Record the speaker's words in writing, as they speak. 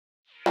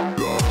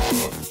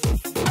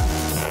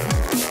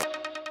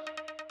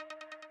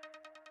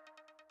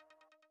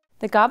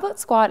The goblet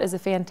squat is a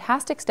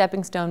fantastic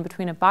stepping stone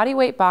between a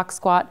bodyweight box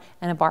squat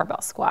and a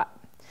barbell squat.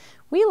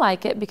 We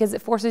like it because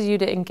it forces you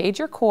to engage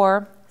your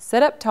core,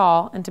 sit up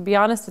tall, and to be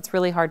honest, it's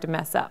really hard to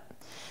mess up.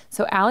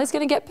 So Allie's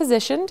going to get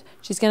positioned.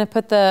 She's going to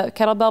put the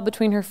kettlebell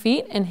between her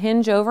feet and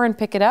hinge over and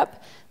pick it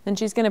up. Then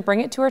she's going to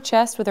bring it to her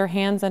chest with her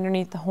hands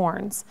underneath the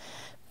horns.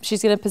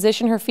 She's going to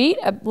position her feet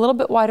a little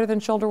bit wider than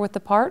shoulder width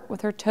apart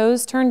with her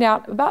toes turned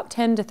out about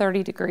 10 to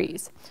 30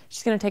 degrees.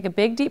 She's going to take a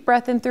big deep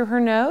breath in through her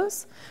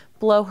nose,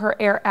 blow her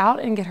air out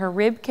and get her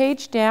rib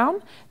cage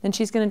down. Then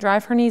she's going to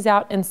drive her knees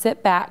out and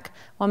sit back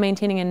while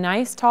maintaining a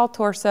nice tall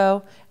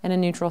torso and a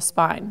neutral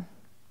spine.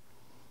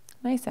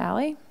 Nice,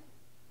 Allie.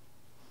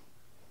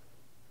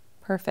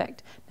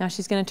 Perfect. Now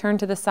she's going to turn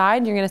to the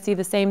side. You're going to see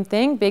the same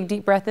thing. Big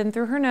deep breath in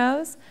through her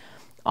nose.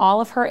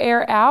 All of her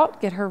air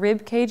out. Get her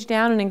rib cage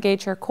down and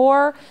engage her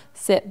core.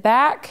 Sit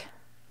back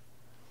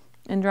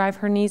and drive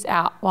her knees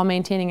out while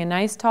maintaining a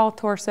nice tall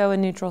torso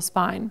and neutral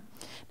spine.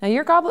 Now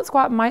your goblet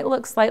squat might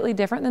look slightly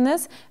different than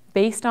this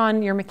based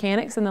on your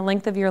mechanics and the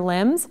length of your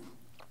limbs,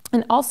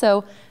 and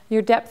also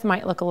your depth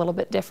might look a little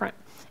bit different.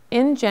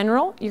 In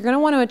general, you're going to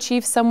want to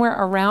achieve somewhere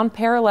around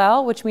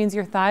parallel, which means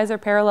your thighs are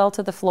parallel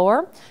to the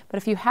floor. But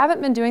if you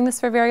haven't been doing this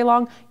for very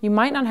long, you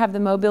might not have the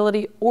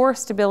mobility or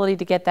stability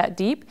to get that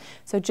deep.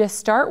 So just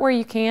start where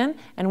you can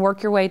and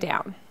work your way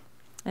down.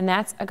 And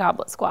that's a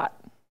goblet squat.